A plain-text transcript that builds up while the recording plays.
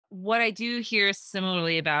what I do hear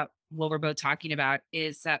similarly about what we're both talking about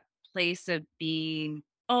is that place of being,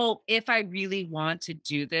 oh, if I really want to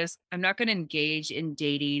do this, I'm not going to engage in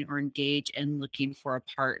dating or engage in looking for a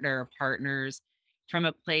partner or partners from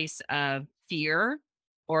a place of fear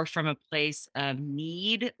or from a place of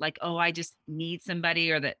need, like, oh, I just need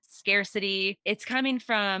somebody or that scarcity. It's coming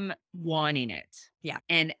from wanting it. Yeah.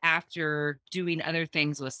 And after doing other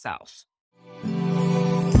things with self.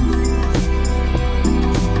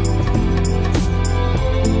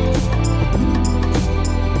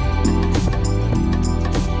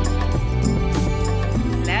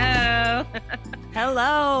 Hello.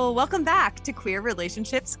 Hello. Welcome back to Queer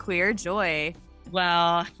Relationships, Queer Joy.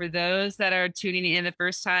 Well, for those that are tuning in the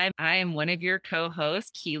first time, I am one of your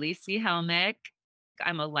co-hosts, Keely C. Helmick.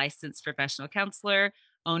 I'm a licensed professional counselor,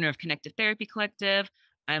 owner of Connective Therapy Collective.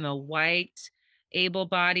 I'm a white,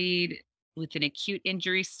 able-bodied, with an acute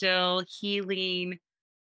injury still, healing,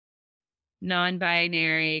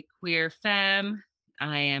 non-binary, queer femme.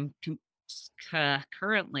 I am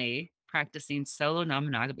currently practicing solo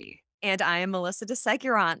non-monogamy. And I am Melissa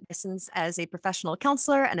DeSegurant, licensed as a professional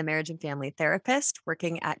counselor and a marriage and family therapist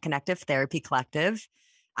working at Connective Therapy Collective.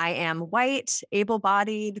 I am white,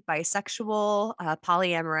 able-bodied, bisexual,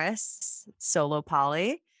 polyamorous, solo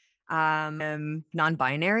poly, am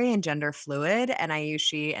non-binary and gender fluid, and I use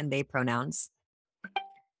she and they pronouns.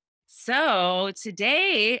 So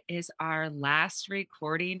today is our last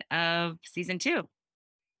recording of season 2.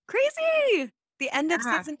 Crazy! The end of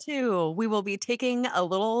Yeah. season 2. We will be taking a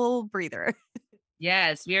little breather.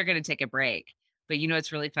 Yes, we are going to take a break. But you know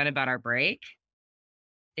what's really fun about our break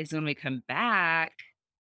is when we come back,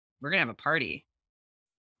 we're going to have a party.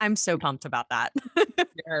 I'm so pumped about that.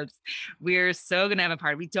 Yes, we're so going to have a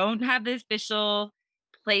party. We don't have the official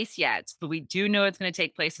place yet, but we do know it's going to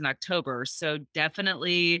take place in October. So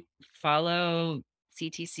definitely follow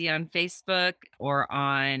CTC on Facebook or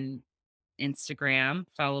on Instagram.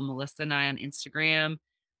 Follow Melissa and I on Instagram.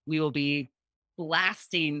 We will be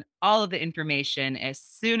blasting all of the information as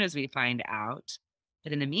soon as we find out.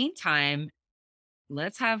 But in the meantime,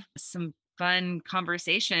 let's have some fun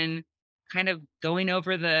conversation, kind of going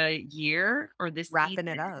over the year or this Wrapping season,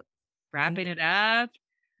 it up. wrapping it up,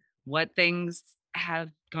 what things have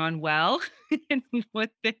gone well and what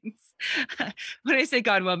things when I say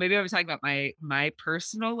gone well, maybe I'm talking about my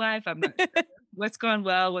personal life. I'm not sure what's gone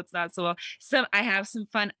well, what's not so well. So I have some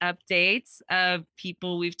fun updates of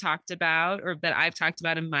people we've talked about or that I've talked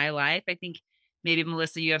about in my life. I think maybe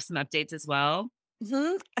Melissa, you have some updates as well.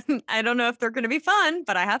 I don't know if they're going to be fun,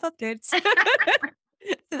 but I have updates.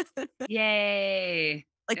 Yay.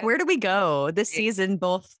 Like, where do we go this season,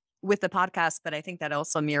 both with the podcast, but I think that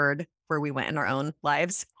also mirrored where we went in our own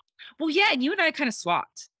lives. Well, yeah, and you and I kind of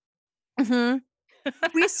swapped.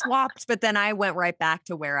 We swapped, but then I went right back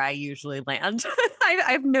to where I usually land.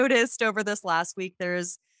 I've noticed over this last week,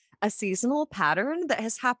 there's a seasonal pattern that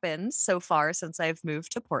has happened so far since I've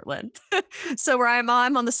moved to Portland. So where I'm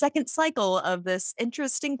on the second cycle of this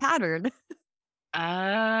interesting pattern. Oh,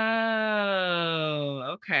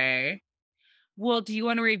 okay. Well, do you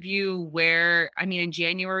want to review where, I mean, in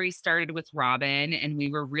January we started with Robin and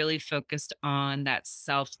we were really focused on that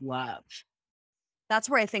self-love. That's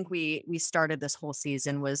where I think we started this whole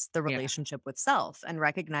season was the Yeah. relationship with self and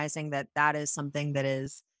recognizing that that is something that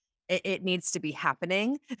is it needs to be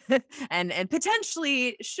happening and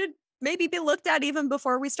potentially should maybe be looked at even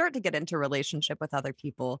before we start to get into relationship with other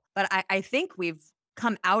people. But I think we've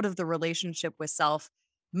come out of the relationship with self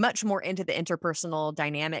much more into the interpersonal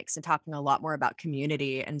dynamics and talking a lot more about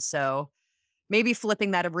community. And so maybe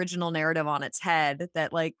flipping that original narrative on its head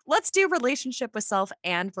that like let's do relationship with self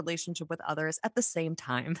and relationship with others at the same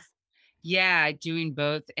time. Yeah, doing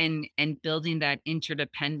both and building that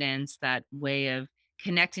interdependence, that way of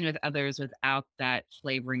connecting with others without that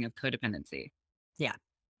flavoring of codependency. Yeah.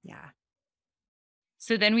 Yeah.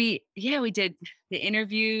 So then we did the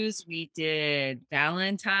interviews, we did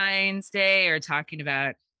Valentine's Day or talking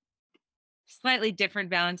about slightly different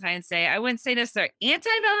Valentine's Day. I wouldn't say necessarily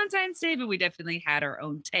anti-Valentine's Day, but we definitely had our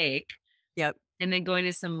own take. Yep. And then going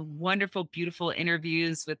to some wonderful, beautiful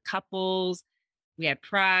interviews with couples. We had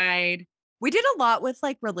Pride. We did a lot with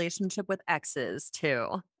like relationship with exes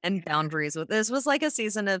too and boundaries with this was like a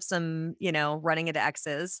season of some, running into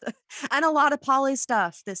exes and a lot of poly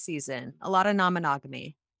stuff this season, a lot of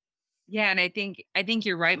non-monogamy. Yeah, and I think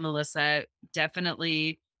you're right, Melissa.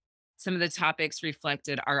 Definitely some of the topics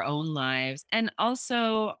reflected our own lives and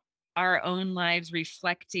also our own lives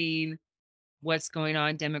reflecting what's going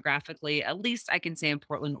on demographically. At least I can say in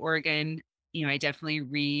Portland, Oregon. I definitely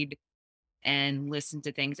read and listen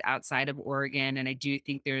to things outside of Oregon. And I do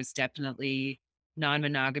think there's definitely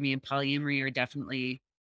non-monogamy and polyamory are definitely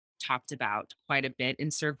talked about quite a bit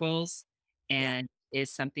in circles Yeah. and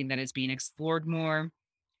is something that is being explored more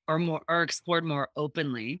or explored more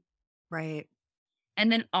openly. Right.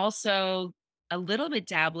 And then also a little bit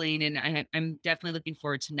dabbling, and I'm definitely looking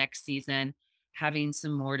forward to next season having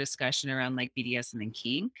some more discussion around like BDSM and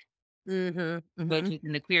kink, Mhm. both Mhm.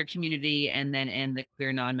 within the queer community and then in the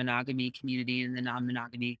queer non-monogamy community and the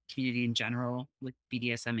non-monogamy community in general with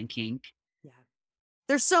BDSM and kink. Yeah.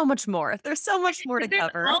 There's so much more. There's so much more to There's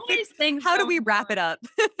cover. always things How do going we wrap on. it up?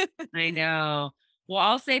 I know. Well,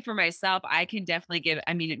 I'll say for myself, I can definitely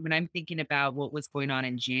I mean, when I'm thinking about what was going on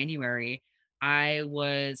in January, I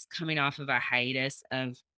was coming off of a hiatus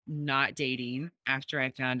of not dating after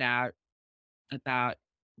I found out about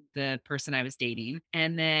the person I was dating.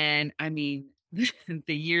 And then, I mean,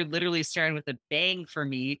 the year literally started with a bang for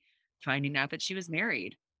me, finding out that she was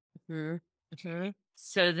married. Mhm. Mhm.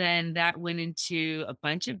 So then that went into a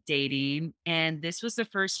bunch of dating. And this was the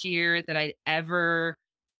first year that I ever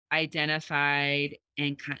identified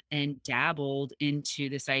and dabbled into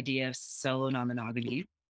this idea of solo non-monogamy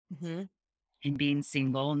Mhm. and being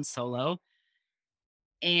single and solo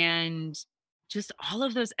and just all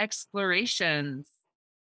of those explorations.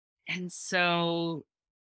 And so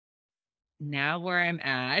now where I'm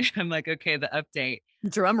at, I'm like, okay, the update.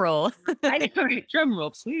 Drum roll. I know, right? Drum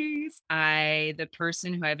roll, please. The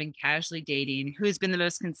person who I've been casually dating, who has been the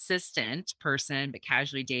most consistent person, but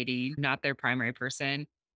casually dating, not their primary person,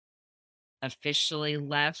 officially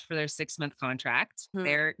left for their 6-month contract. Mhm.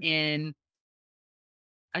 They're in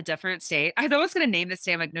a different state. I thought I was going to name this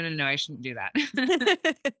state. I'm like, no, no, no, I shouldn't do that.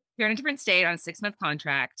 They're in a different state on a 6-month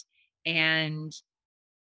contract. And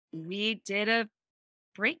we did a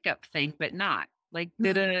breakup thing, but not like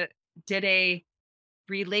did a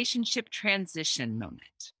relationship transition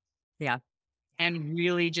moment Yeah. and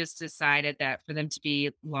really just decided that for them to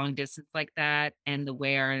be long distance like that and the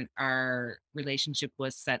way our relationship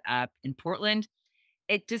was set up in Portland,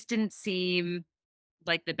 it just didn't seem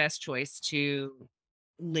like the best choice to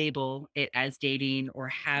label it as dating or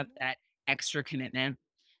have that extra commitment.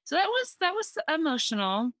 So that was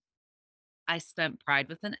emotional. I spent Pride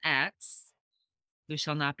with an ex who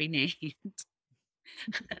shall not be named.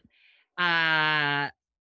 uh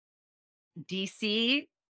DC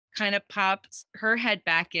kind of popped her head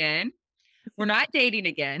back in. We're not dating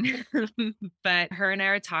again, but her and I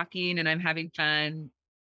are talking and I'm having fun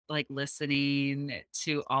like listening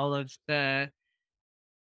to all of the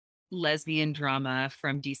lesbian drama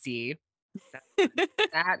from DC. That's fun.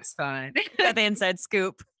 That's fun. Got the inside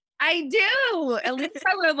scoop. I do. At least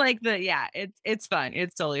I would like yeah, it's fun.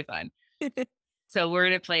 It's totally fun. So we're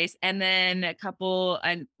in a place and then a couple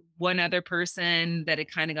and one other person that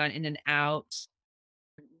had kind of gone in and out.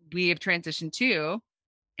 We have transitioned too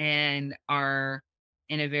and are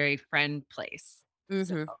in a very friend place. So,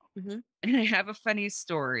 Mhm. Mhm. and I have a funny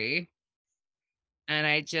story. And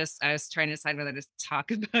I was trying to decide whether to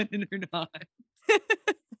talk about it or not.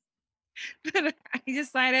 But I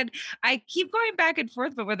decided I keep going back and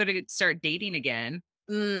forth about whether to start dating again.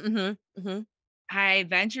 Mhm. Mhm. I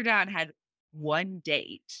ventured out and had one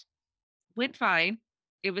date. Went fine.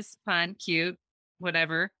 It was fun, cute,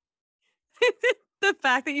 whatever. The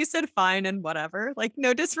fact that you said fine and whatever, like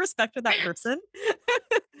no disrespect to that person.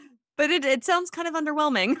 But it sounds kind of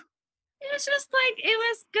underwhelming. It was just like it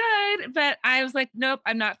was good, but I was like, nope,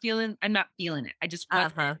 I'm not feeling it. I just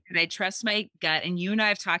wasn't. Uh-huh. And I trust my gut. And you and I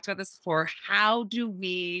have talked about this before. How do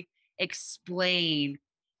we explain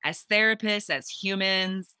as therapists, as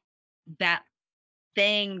humans, that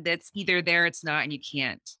thing that's either there, it's not, and you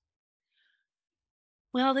can't?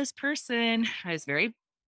 Well, this person, I was very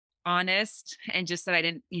honest and just said I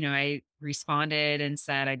didn't, I responded and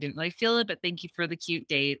said I didn't really feel it, but thank you for the cute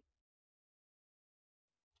date.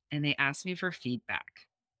 And they asked me for feedback.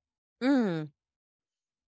 Mm,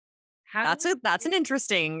 How do we that's an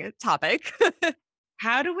interesting topic.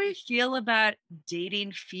 How do we feel about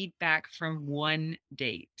dating feedback from one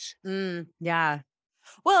date? Yeah.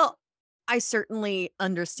 Well, I certainly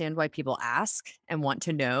understand why people ask and want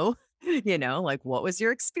to know, like what was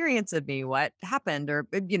your experience of me? What happened? Or,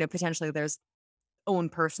 potentially there's own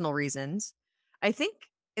personal reasons. I think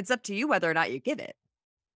it's up to you whether or not you give it.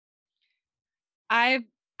 I've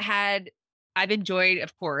had I've enjoyed,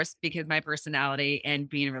 of course, because my personality and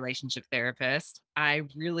being a relationship therapist, I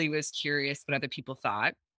really was curious what other people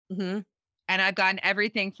thought. Hmm. And I've gotten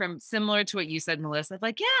everything from similar to what you said, Melissa,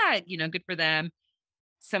 like, yeah, good for them.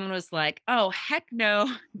 Someone was like, oh, heck no,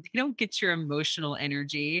 they don't get your emotional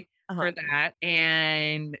energy Uh-huh. for that.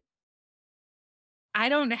 And I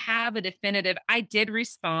don't have a definitive, I did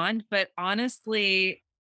respond, but honestly,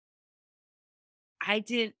 I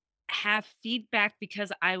didn't have feedback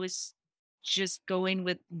because I was just going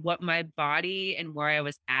with what my body and where I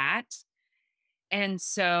was at. And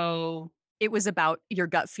so, It was about your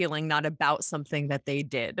gut feeling, not about something that they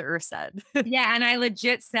did or said. yeah, and I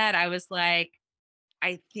legit said, I was like,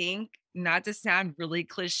 I think, not to sound really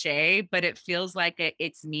cliche, but it feels like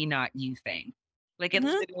it's me, not you thing. Like it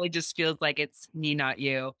Mhm. literally just feels like it's me, not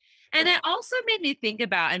you. And it also made me think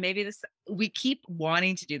about, and maybe this, we keep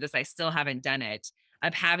wanting to do this, I still haven't done it,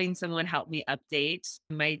 of having someone help me update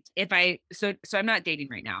my, if I, so I'm not dating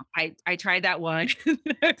right now. I tried that one.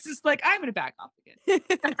 It's just like, I'm going to back off again.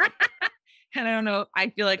 And I don't know. I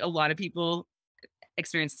feel like a lot of people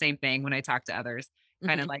experience the same thing when I talk to others,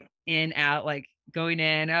 kind of Mhm. like in, out, like going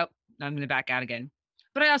in, oh, I'm going to back out again.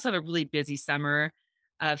 But I also have a really busy summer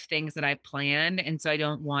of things that I planned. And so I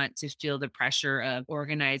don't want to feel the pressure of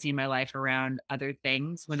organizing my life around other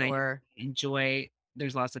things when I Sure. enjoy,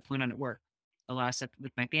 there's lots of going on at work, a lot of stuff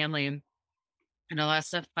with my family and a lot of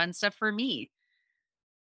stuff, fun stuff for me.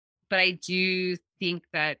 But I do think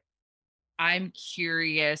that I'm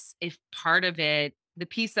curious if part of it, the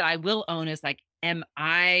piece that I will own is like, am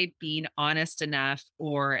I being honest enough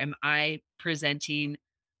or am I presenting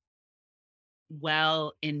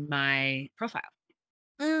well in my profile?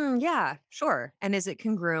 Yeah, sure. And is it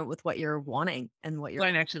congruent with what you're wanting and what you're What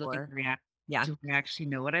I'm looking actually looking for? for. Yeah. Yeah. Do I actually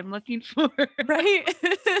know what I'm looking for? Right?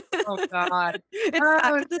 Oh God. It's back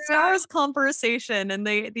Oh to the God. stars conversation and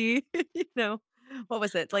the what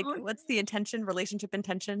was it? Like, Oh, what's the intention, relationship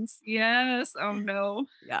intentions? yes. Oh no.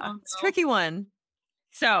 Yeah, Oh it's a no. tricky one.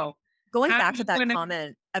 So Going how are back to you that gonna,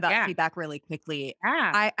 comment about yeah, feedback really quickly,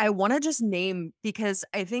 yeah, I wanna just name because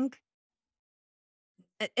I think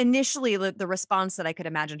initially the response that I could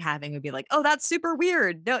imagine having would be like, "Oh, that's super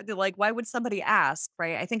weird. No, like, why would somebody ask?"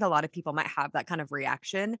 Right? I think a lot of people might have that kind of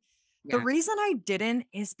reaction. The yeah. reason I didn't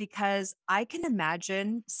is because I can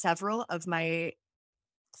imagine several of my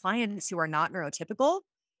clients who are not neurotypical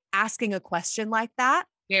asking a question like that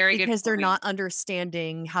Very good because they're point. not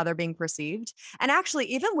understanding how they're being perceived. And actually,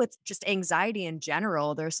 even with just anxiety in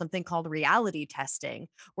general, there's something called reality testing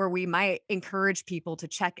where we might encourage people to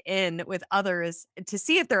check in with others to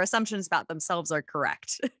see if their assumptions about themselves are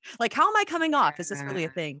correct. Like, how am I coming off? Is this really a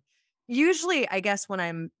Yeah. thing? Usually, I guess when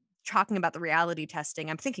I'm talking about the reality testing,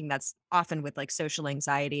 I'm thinking that's often with like social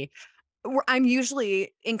anxiety I'm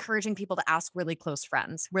usually encouraging people to ask really close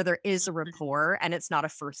friends where there is a Mhm. rapport and it's not a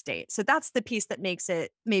first date. So that's the piece that makes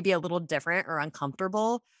it maybe a little different or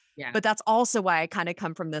uncomfortable. Yeah. But that's also why I kind of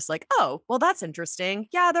come from this like, oh, well, that's interesting.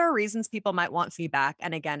 Yeah, there are reasons people might want feedback.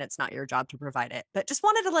 And again, it's not your job to provide it. But just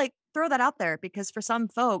wanted to like throw that out there because for some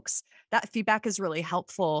folks, that feedback is really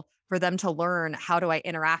helpful for them to learn how do I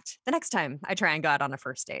interact the next time I try and go out on a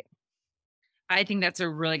first date. I think that's a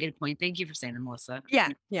really good point. Thank you for saying that, Melissa. Yeah.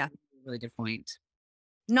 Yeah. Really good point.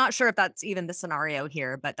 Not sure if that's even the scenario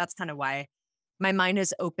here, but that's kind of why my mind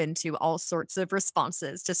is open to all sorts of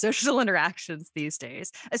responses to social interactions these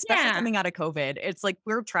days, especially Yeah. coming out of COVID. It's like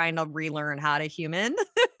we're trying to relearn how to human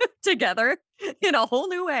together in a whole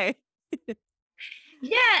new way.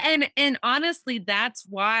 Yeah, and honestly, that's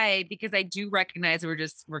why, because I do recognize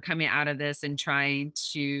we're coming out of this and trying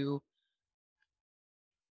to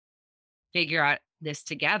figure out this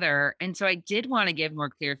together. And so I did want to give more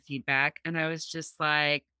clear feedback. And I was just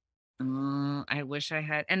like, I wish I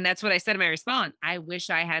had, and that's what I said in my response. I wish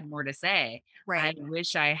I had more to say. I Right.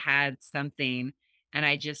 wish I had something, and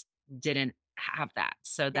I just didn't have that.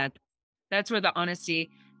 So Yeah. that's where the honesty,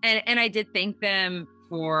 and I did thank them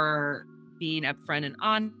for being upfront and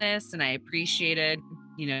honest, and I appreciated,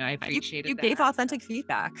 I You appreciated gave that. authentic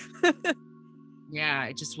feedback. Yeah,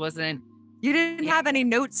 it just wasn't. You didn't Yeah, have any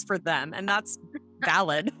notes for them, and that's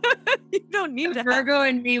valid. You don't need to have. Virgo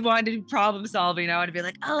and me wanted problem solving. I want to be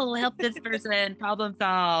like, oh, help this person problem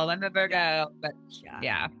solve. I'm a Yeah. Virgo, but Yeah.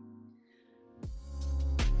 yeah.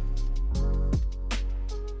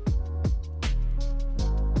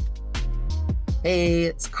 Hey,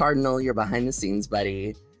 it's Cardinal, your behind the scenes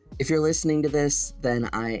buddy. If you're listening to this, then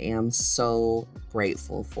I am so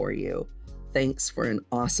grateful for you. Thanks for an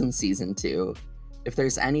awesome season 2. If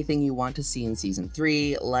there's anything you want to see in season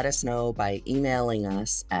 3, let us know by emailing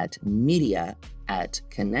us at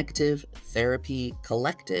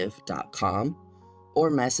media@connectivetherapycollective.com or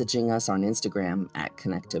messaging us on Instagram at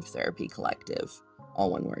Connective Therapy Collective,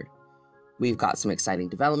 all one word. We've got some exciting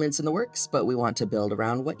developments in the works, but we want to build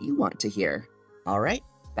around what you want to hear. All right,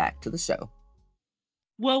 back to the show.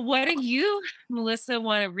 Well, what do you, Melissa,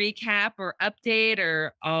 want to recap or update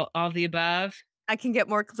or all the above? I can get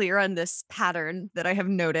more clear on this pattern that I have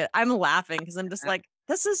noted. I'm laughing because I'm just like,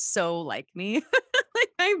 this is so like me. Like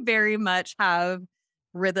I very much have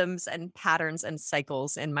rhythms and patterns and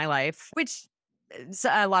cycles in my life, which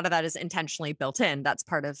a lot of that is intentionally built in. That's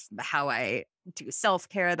part of how I do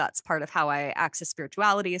self-care. That's part of how I access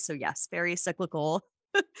spirituality. So yes, very cyclical,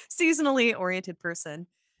 seasonally oriented person.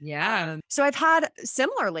 Yeah. So I've had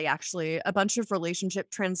similarly, actually, a bunch of relationship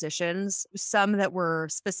transitions, some that were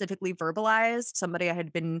specifically verbalized.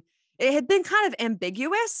 It had been kind of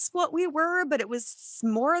ambiguous what we were, but it was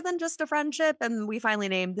more than just a friendship. And we finally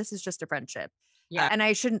named this is just a friendship. Yeah. And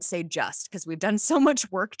I shouldn't say just because we've done so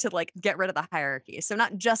much work to like get rid of the hierarchy. So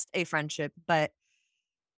not just a friendship, but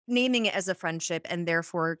naming it as a friendship and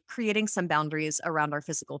therefore creating some boundaries around our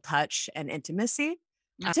physical touch and intimacy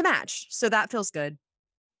to match. So that feels good.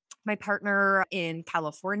 My partner in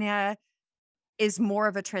California is more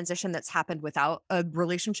of a transition that's happened without a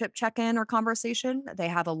relationship check-in or conversation. They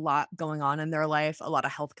have a lot going on in their life, a lot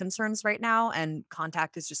of health concerns right now, and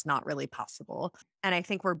contact is just not really possible. And I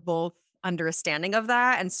think we're both understanding of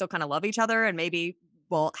that and still kind of love each other. And maybe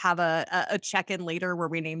we'll have a check-in later where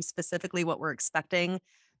we name specifically what we're expecting.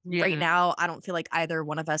 Right now, I don't feel like either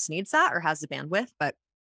one of us needs that or has the bandwidth, but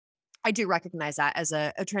I do recognize that as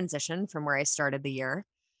a transition from where I started the year.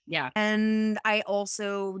 Yeah. And I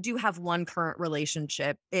also do have one current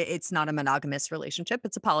relationship. It's not a monogamous relationship.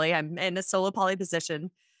 It's a poly. I'm in a solo poly position,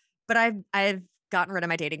 but I've gotten rid of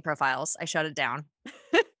my dating profiles. I shut it down.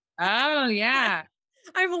 Oh, yeah.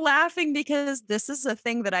 I'm laughing because this is a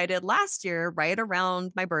thing that I did last year, right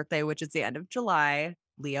around my birthday, which is the end of July.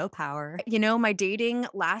 Leo power. You know, my dating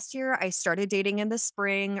last year, I started dating in the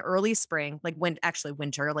spring, early spring, like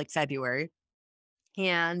winter, like February.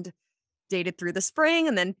 And dated through the spring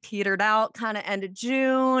and then petered out kind of end of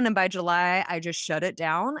June. And by July, I just shut it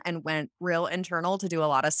down and went real internal to do a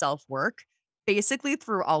lot of self work, basically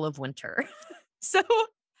through all of winter. So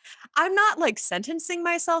I'm not like sentencing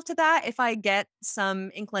myself to that. If I get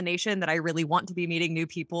some inclination that I really want to be meeting new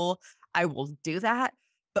people, I will do that.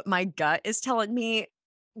 But my gut is telling me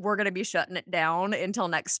we're going to be shutting it down until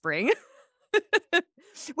next spring.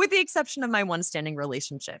 With the exception of my one standing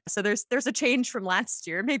relationship. So there's a change from last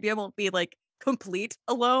year. Maybe I won't be like complete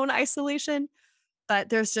alone isolation, but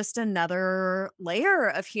there's just another layer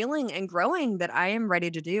of healing and growing that I am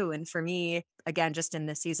ready to do. And for me, again, just in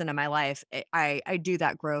this season of my life, I do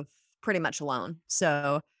that growth pretty much alone.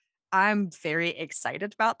 So I'm very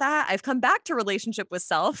excited about that. I've come back to relationship with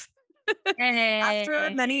self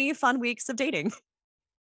after many fun weeks of dating.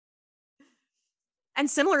 And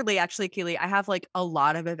similarly, actually, Keely, I have like a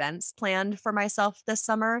lot of events planned for myself this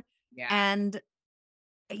summer. Yeah. And,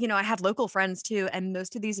 you know, I have local friends too. And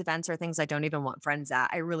most of these events are things I don't even want friends at.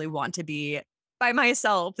 I really want to be by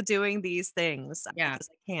myself doing these things as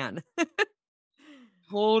I can.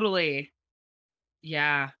 Totally.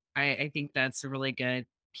 Yeah. I think that's a really good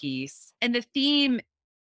piece. And the theme,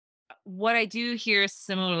 what I do hear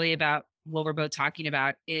similarly about what we're both talking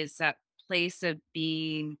about is that place of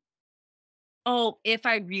being, oh, if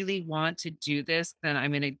I really want to do this, then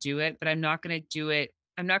I'm going to do it, but I'm not going to do it.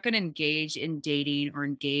 I'm not going to engage in dating or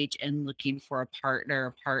engage in looking for a partner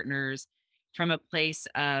or partners from a place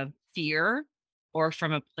of fear or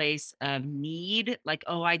from a place of need, like,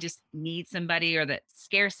 oh, I just need somebody, or that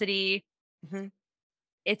scarcity. Mm-hmm.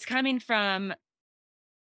 It's coming from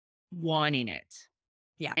wanting it.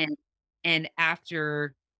 Yeah. And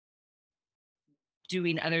after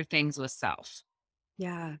doing other things with self.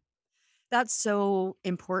 Yeah. That's so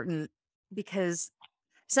important because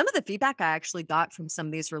some of the feedback I actually got from some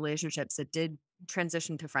of these relationships that did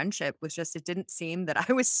transition to friendship was just, it didn't seem that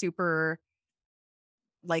I was super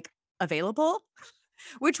like available,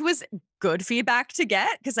 which was good feedback to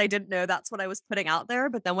get because I didn't know that's what I was putting out there.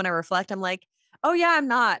 But then when I reflect, I'm like, oh yeah, I'm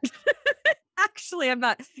not. Actually, I'm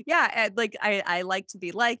not. Yeah. I like to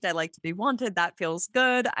be liked. I like to be wanted. That feels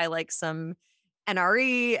good. I like some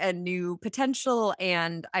NRE and new potential.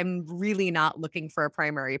 And I'm really not looking for a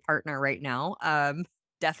primary partner right now.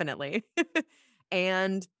 Definitely.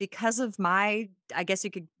 And because of I guess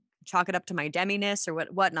you could chalk it up to my deminess or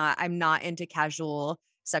whatnot, I'm not into casual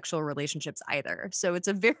sexual relationships either. So it's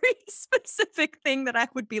a very specific thing that I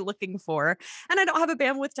would be looking for. And I don't have a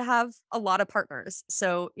bandwidth to have a lot of partners.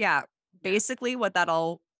 So yeah, basically what that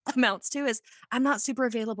all amounts to is I'm not super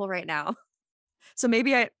available right now. So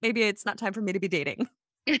maybe it's not time for me to be dating.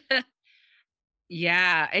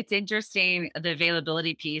 Yeah, it's interesting, the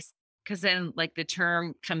availability piece, because then like the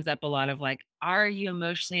term comes up a lot of like, are you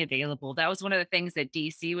emotionally available? That was one of the things that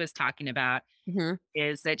DC was talking about,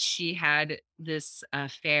 is that she had this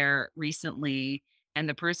affair recently and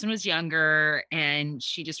the person was younger and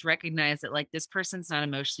she just recognized that like this person's not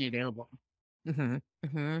emotionally available.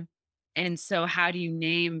 And so how do you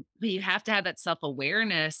name, but you have to have that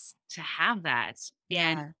self-awareness to have that.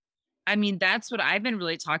 And Yeah. I mean, that's what I've been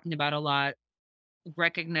really talking about a lot,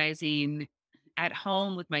 recognizing at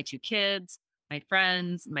home with my two kids, my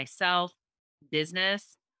friends, myself,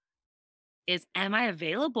 business is, am I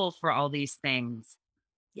available for all these things?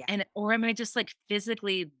 Yeah. And, or am I just like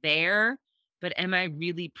physically there, but am I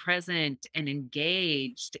really present and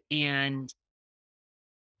engaged? And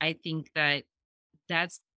I think that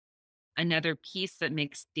that's another piece that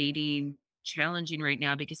makes dating challenging right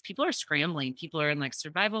now because people are scrambling. People are in like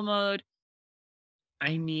survival mode.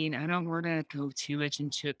 I mean, I don't want to go too much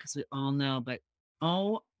into it because we all know, but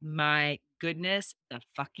oh my goodness, the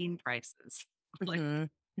fucking prices. Like, Hmm.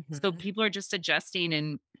 so Hmm. people are just adjusting.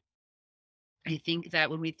 And I think that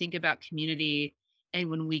when we think about community and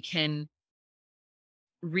when we can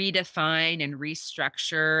redefine and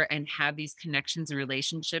restructure and have these connections and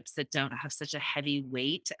relationships that don't have such a heavy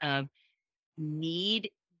weight of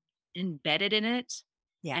need embedded in it,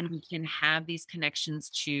 Yeah. and we can have these connections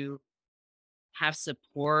to have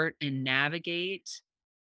support and navigate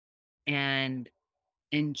and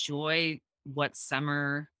enjoy what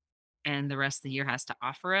summer and the rest of the year has to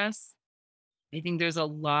offer us. I think there's a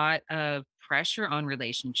lot of pressure on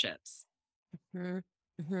relationships. Hmm.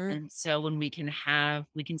 Hmm. And so when we can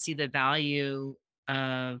see the value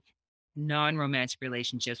of non-romantic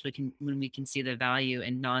relationships, when we can see the value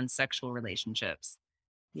in non-sexual relationships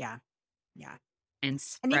Yeah. Yeah. and And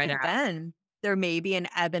spread even out. then, there may be an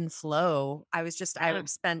ebb and flow. I Yeah.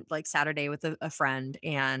 spent like Saturday with a friend,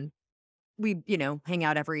 and we, hang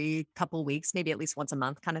out every couple weeks, maybe at least once a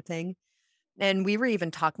month kind of thing. And we were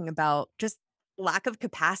even talking about just lack of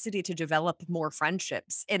capacity to develop more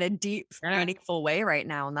friendships in a deep, Yeah. meaningful way right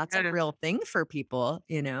now. And that's a Yeah. real thing for people,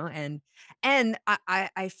 and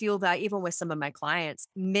I feel that even with some of my clients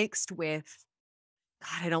mixed with,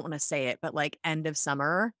 God, I don't want to say it, but like end of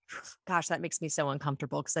summer, gosh, that makes me so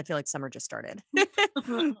uncomfortable because I feel like summer just started.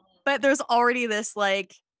 But there's already this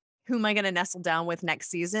like, who am I going to nestle down with next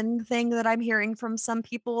season thing that I'm hearing from some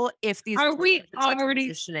people if these Are we relationships are already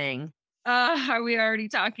transitioning. are we already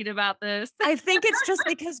talking about this? I think it's just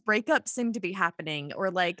because breakups seem to be happening or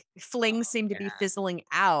like flings seem to be Yeah. fizzling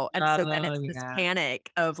out. And so then Oh it's this yeah.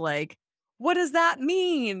 panic of like, what does that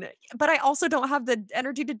mean? But I also don't have the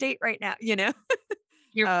energy to date right now, you know?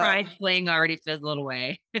 Your pride Um, fling already fizzled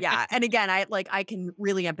away. yeah. And again, I can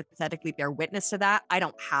really empathetically bear witness to that. I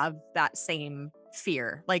don't have that same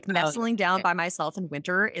fear. Like Oh, nestling down okay. by myself in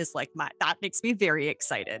winter is like that makes me very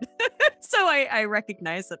excited. So I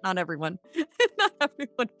recognize that not everyone not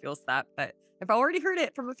everyone feels that, but I've already heard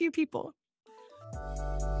it from a few people.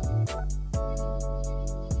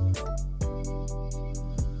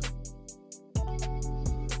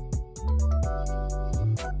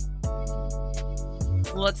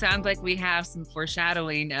 Well, it sounds like we have some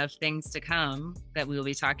foreshadowing of things to come that we will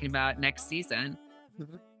be talking about next season.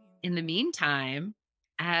 Mhm. In the meantime,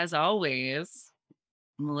 as always,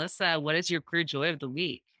 Melissa, what is your queer joy of the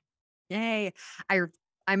week? Yay. I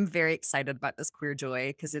I'm very excited about this queer joy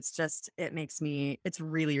because it's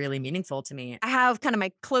really, really meaningful to me. I have kind of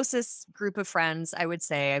my closest group of friends, I would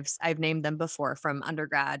say. I've named them before from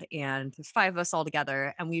undergrad, and there's five of us all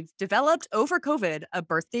together. And we've developed over COVID a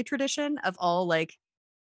birthday tradition of all like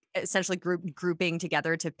essentially grouping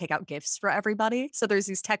together to pick out gifts for everybody. So there's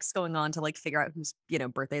these texts going on to like figure out whose,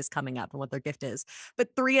 birthday is coming up and what their gift is. But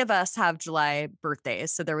three of us have July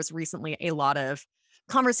birthdays. So there was recently a lot of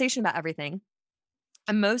conversation about everything.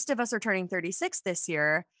 And most of us are turning 36 this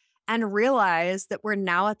year and realize that we're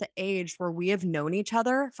now at the age where we have known each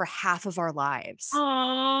other for half of our lives.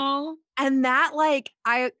 Oh, And that, like,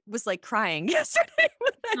 I was like crying yesterday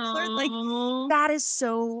when I learned, like, oh, that is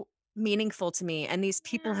so meaningful to me. And these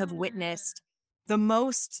people have witnessed the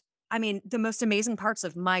most, the most amazing parts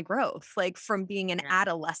of my growth, like from being an yeah.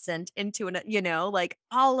 adolescent into like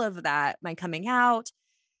all of that, my coming out,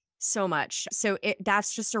 so much. So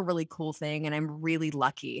that's just a really cool thing. And I'm really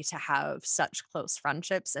lucky to have such close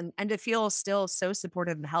friendships and to feel still so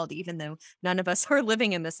supported and held, even though none of us are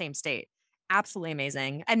living in the same state. Absolutely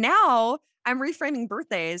amazing. And now I'm reframing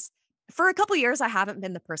birthdays. For a couple years, I haven't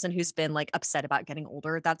been the person who's been like upset about getting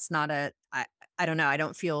older. That's not I don't know. I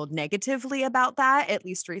don't feel negatively about that, at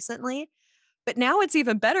least recently. But now it's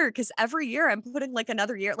even better because every year I'm putting like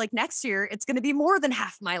another year, like next year, it's going to be more than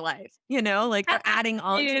half my life, like they're adding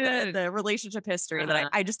on to Yes. the relationship history that Uh-huh.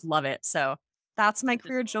 I just love it. So that's my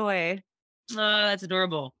queer joy. Oh, that's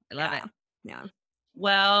adorable. I love it. Yeah. Yeah.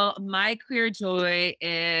 Well, my queer joy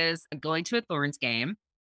is going to a Thorns game.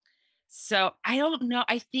 So I don't know.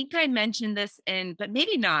 I think I mentioned this but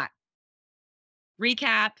maybe not.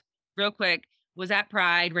 Recap real quick. was at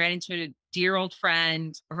Pride, ran into a dear old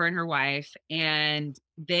friend, her and her wife, and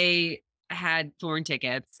they had Thorn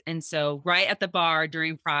tickets. And so right at the bar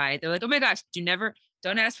during Pride, they're like, oh my gosh,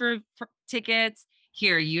 don't ask for tickets.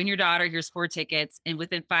 Here, you and your daughter, here's 4 tickets. And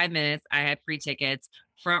within 5 minutes, I had free tickets,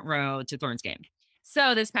 front row to Thorns game.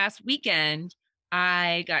 So this past weekend,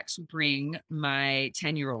 I got to bring my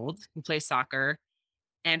 10-year-old who plays soccer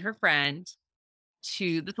and her friend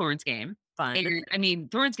to the Thorns game. Fun. And, I mean,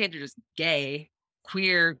 Thorns games are just gay,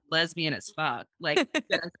 queer, lesbian as fuck. Like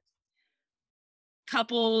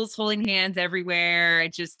couples holding hands everywhere.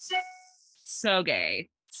 It's just so gay,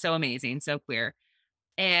 so amazing, so queer.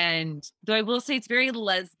 And though I will say it's very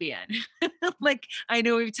lesbian. Like I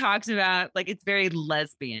know we've talked about, like it's very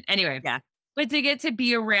lesbian. Anyway, Yeah. But to get to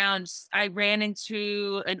be around, I ran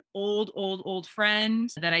into an old friend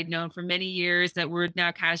that I'd known for many years that we're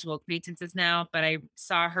now casual acquaintances now, but I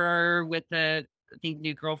saw her with the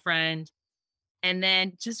new girlfriend. And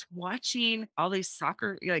then just watching all these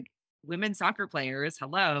soccer, like women soccer players,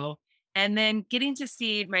 hello. And then getting to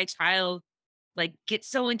see my child like get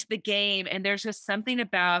so into the game. And there's just something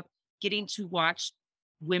about getting to watch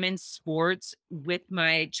women's sports with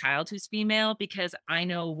my child who's female, because I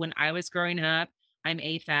know when I was growing up, I'm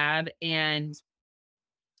AFAB, and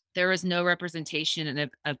there was no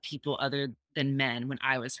representation of people other than men when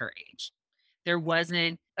I was her age. There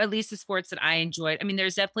wasn't, at least the sports that I enjoyed. I mean,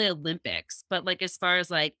 there's definitely Olympics, but like as far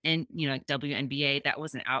as like, and like WNBA, that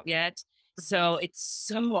wasn't out yet. So it's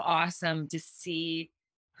so awesome to see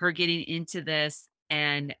her getting into this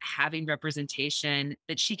and having representation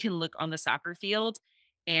that she can look on the soccer field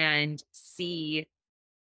and see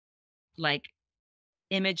like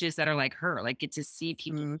images that are like her, like get to see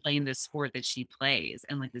people playing the sport that she plays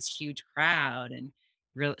and like this huge crowd. And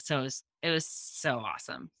really, so it was so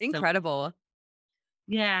awesome. Incredible. So,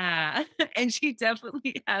 yeah. And she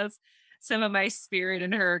definitely has some of my spirit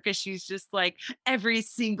in her, because she's just like every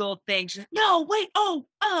single thing. She's like, no, wait, oh,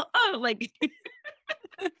 like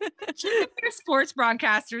she's a sports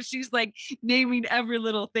broadcaster. She's like naming every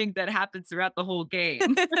little thing that happens throughout the whole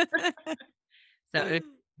game. So it's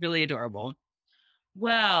really adorable.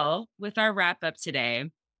 Well, with our wrap up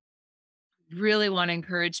today, really want to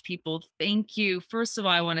encourage people. Thank you. First of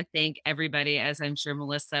all, I want to thank everybody, as I'm sure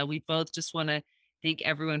Melissa, we both just want to thank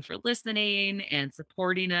everyone for listening and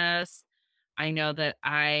supporting us. I know that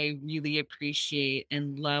I really appreciate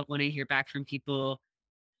and love when I hear back from people.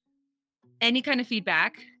 Any kind of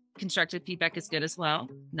feedback, constructive feedback is good as well,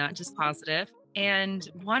 not just positive. And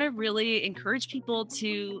want to really encourage people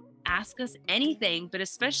to ask us anything, but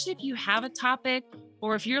especially if you have a topic,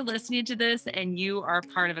 or if you're listening to this and you are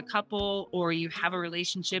part of a couple or you have a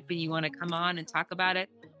relationship and you want to come on and talk about it,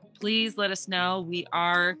 please let us know. We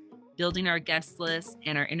are building our guest list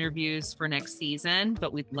and our interviews for next season,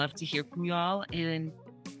 but we'd love to hear from you all. And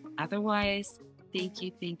otherwise, thank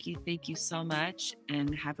you so much,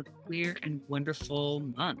 and have a queer and wonderful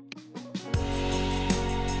month.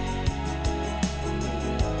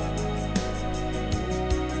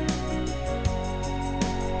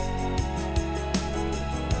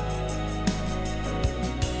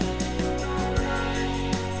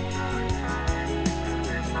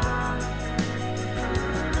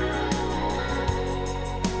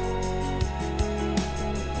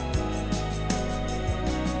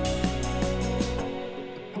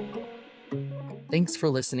 Thanks for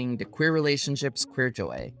listening to Queer Relationships, Queer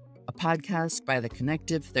Joy, a podcast by the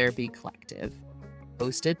Connective Therapy Collective,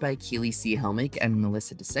 hosted by Keely C. Helmick and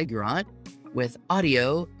Melissa DeSegurant, with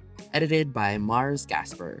audio edited by Mars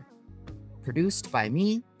Gasper, produced by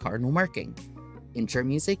me, Cardinal Marking. Intro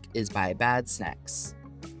music is by Bad Snacks.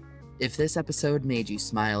 If this episode made you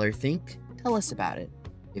smile or think, tell us about it.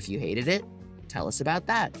 If you hated it, tell us about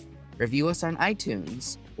that. Review us on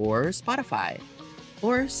iTunes or Spotify.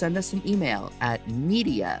 Or send us an email at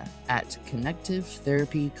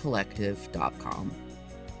media@connectivetherapycollective.com.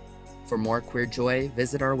 For more queer joy,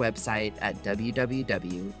 visit our website at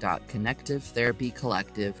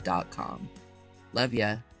www.connectivetherapycollective.com. Love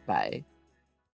ya. Bye.